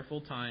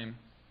careful time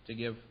to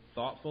give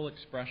thoughtful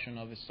expression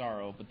of his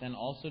sorrow, but then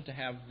also to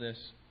have this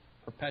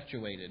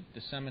perpetuated,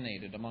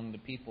 disseminated among the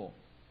people,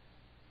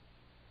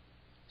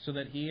 so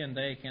that he and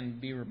they can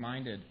be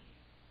reminded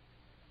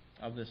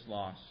of this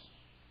loss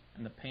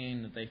and the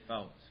pain that they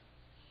felt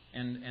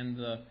and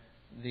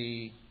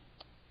the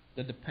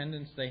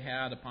dependence they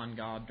had upon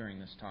God during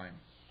this time.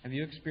 Have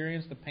you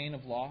experienced the pain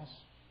of loss?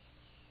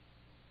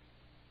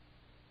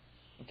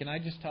 And can I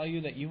just tell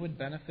you that you would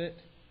benefit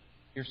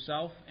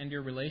yourself and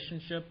your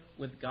relationship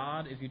with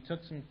God if you took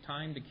some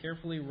time to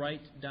carefully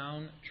write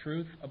down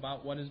truth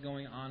about what is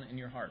going on in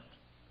your heart?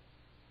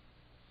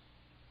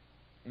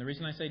 And the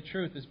reason I say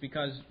truth is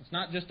because it's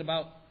not just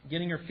about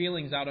getting your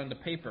feelings out onto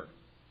paper.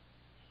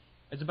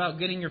 It's about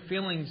getting your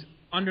feelings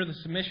under the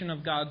submission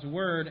of God's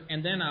Word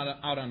and then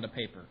out onto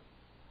paper.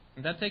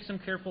 And that takes some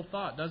careful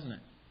thought, doesn't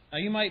it? Now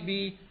you might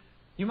be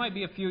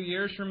a few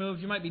years removed,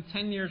 you might be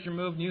 10 years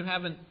removed, and you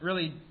haven't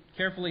really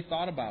carefully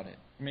thought about it.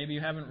 Maybe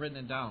you haven't written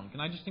it down.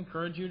 Can I just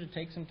encourage you to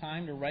take some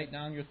time to write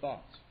down your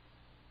thoughts?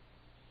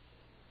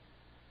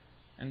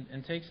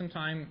 And take some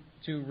time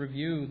to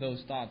review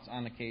those thoughts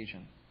on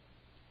occasion.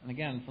 And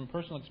again, from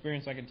personal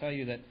experience, I can tell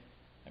you that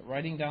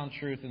writing down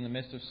truth in the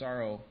midst of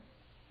sorrow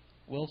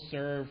will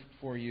serve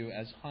for you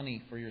as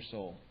honey for your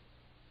soul.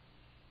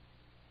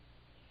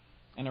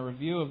 And a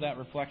review of that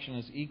reflection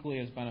is equally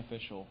as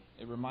beneficial.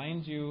 It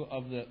reminds you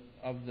of the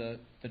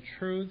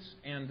truths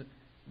and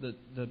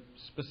the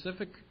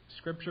specific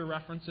Scripture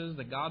references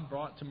that God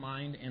brought to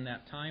mind in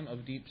that time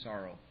of deep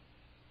sorrow.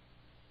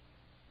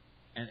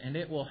 And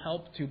it will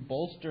help to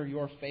bolster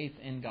your faith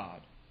in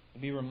God.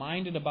 Be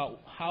reminded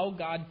about how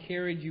God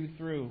carried you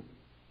through.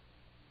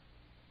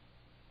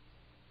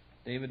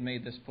 David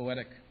made this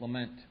poetic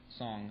lament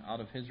song out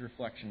of his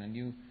reflection, and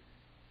you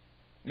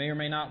may or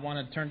may not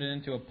want to turn it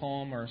into a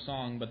poem or a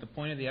song, but the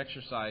point of the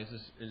exercise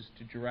is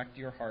to direct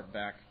your heart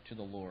back to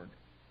the Lord.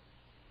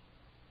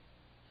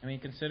 I mean,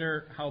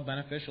 consider how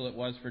beneficial it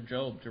was for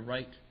Job to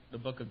write the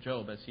book of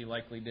Job, as he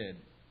likely did.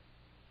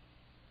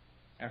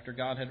 After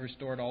God had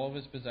restored all of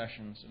his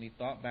possessions, and he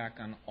thought back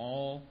on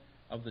all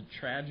of the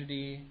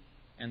tragedy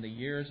and the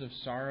years of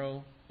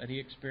sorrow that he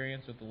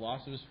experienced with the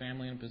loss of his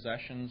family and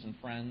possessions and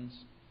friends.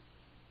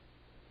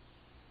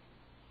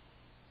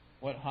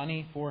 What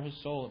honey for his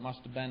soul it must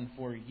have been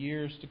for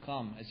years to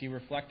come as he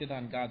reflected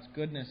on God's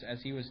goodness,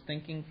 as he was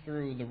thinking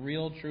through the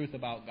real truth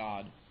about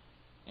God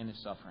in his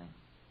suffering.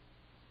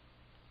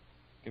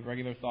 Give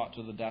regular thought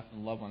to the death of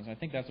loved ones. I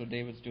think that's what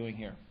David's doing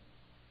here.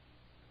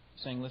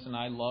 He's saying, listen,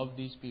 I love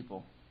these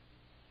people,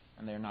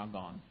 and they're now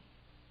gone.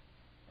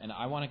 And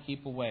I want to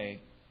keep a way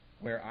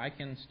where I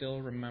can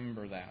still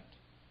remember that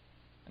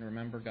and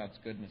remember God's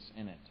goodness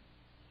in it.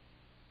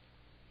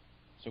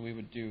 So we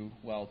would do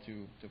well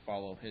to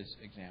follow his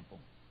example.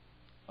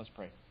 Let's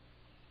pray.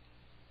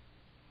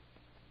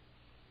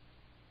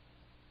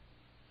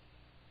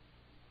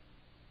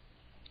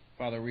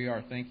 Father, we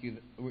are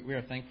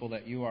thankful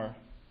that you are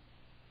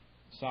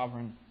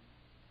sovereign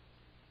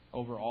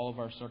over all of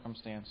our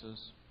circumstances.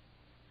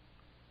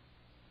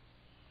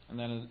 And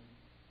then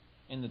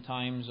in the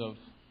times of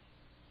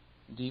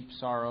deep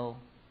sorrow,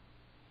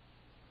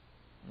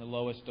 the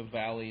lowest of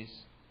valleys,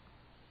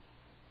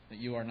 that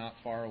you are not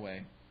far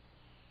away.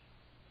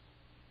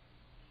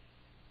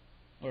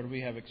 Lord,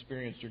 we have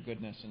experienced your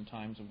goodness in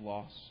times of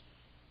loss.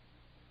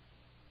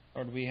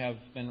 Lord, we have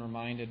been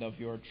reminded of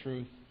your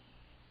truth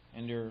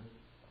and your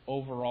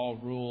overall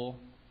rule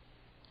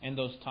in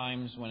those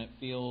times when it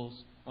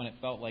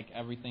felt like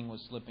everything was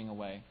slipping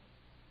away,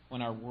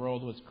 when our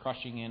world was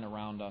crushing in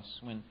around us,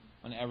 when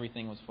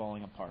everything was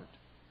falling apart.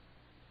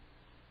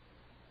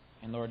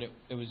 And Lord,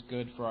 it was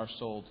good for our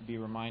soul to be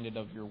reminded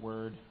of your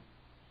word,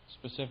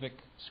 specific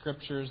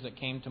scriptures that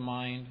came to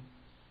mind,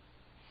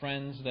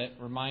 friends that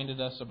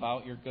reminded us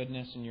about your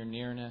goodness and your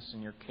nearness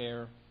and your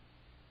care.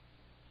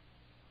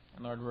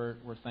 And Lord,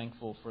 we're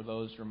thankful for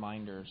those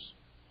reminders,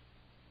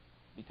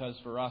 because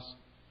for us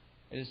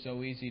it is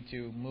so easy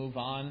to move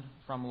on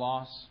from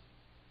loss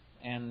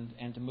and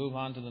to move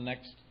on to the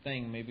next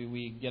thing. Maybe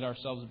we get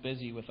ourselves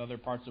busy with other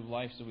parts of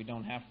life so we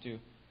don't have to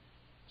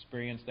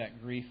experience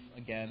that grief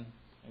again.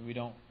 And we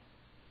don't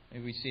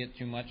Maybe we see it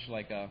too much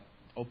like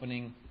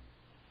opening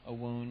a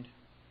wound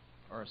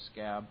or a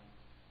scab.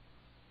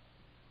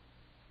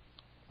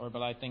 Lord,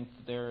 but I think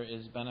that there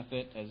is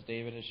benefit, as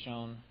David has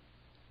shown,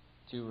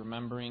 to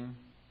remembering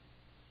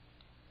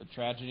the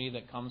tragedy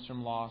that comes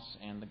from loss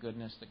and the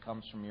goodness that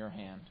comes from your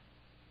hand.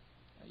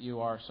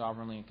 You are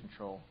sovereignly in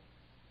control.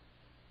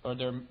 Lord,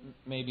 there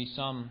may be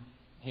some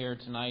here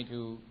tonight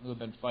who have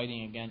been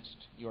fighting against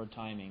your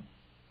timing.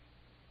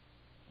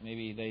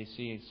 Maybe they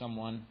see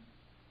someone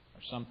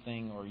or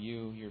something or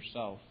you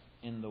yourself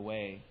in the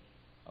way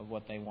of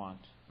what they want.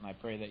 And I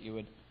pray that you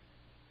would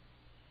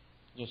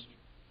just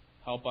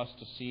help us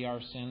to see our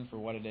sin for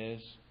what it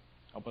is.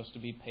 Help us to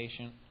be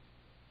patient.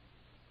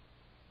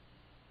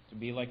 To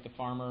be like the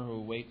farmer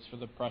who waits for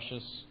the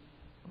precious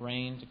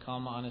rain to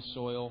come on his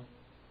soil.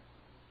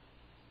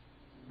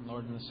 And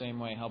Lord, in the same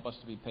way, help us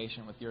to be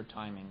patient with your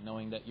timing,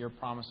 knowing that your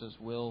promises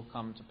will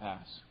come to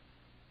pass.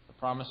 The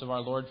promise of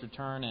our Lord's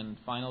return and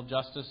final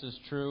justice is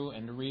true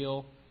and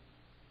real.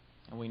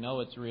 And we know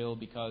it's real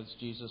because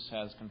Jesus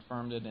has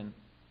confirmed it in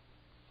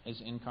His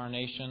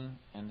incarnation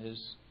and His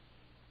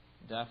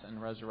death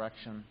and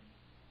resurrection.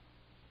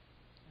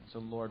 And so,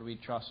 Lord, we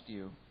trust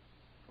you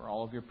for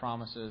all of your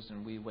promises,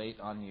 and we wait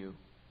on you.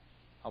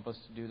 Help us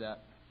to do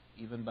that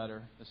even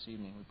better this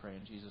evening, we pray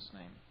in Jesus'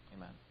 name.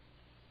 Amen.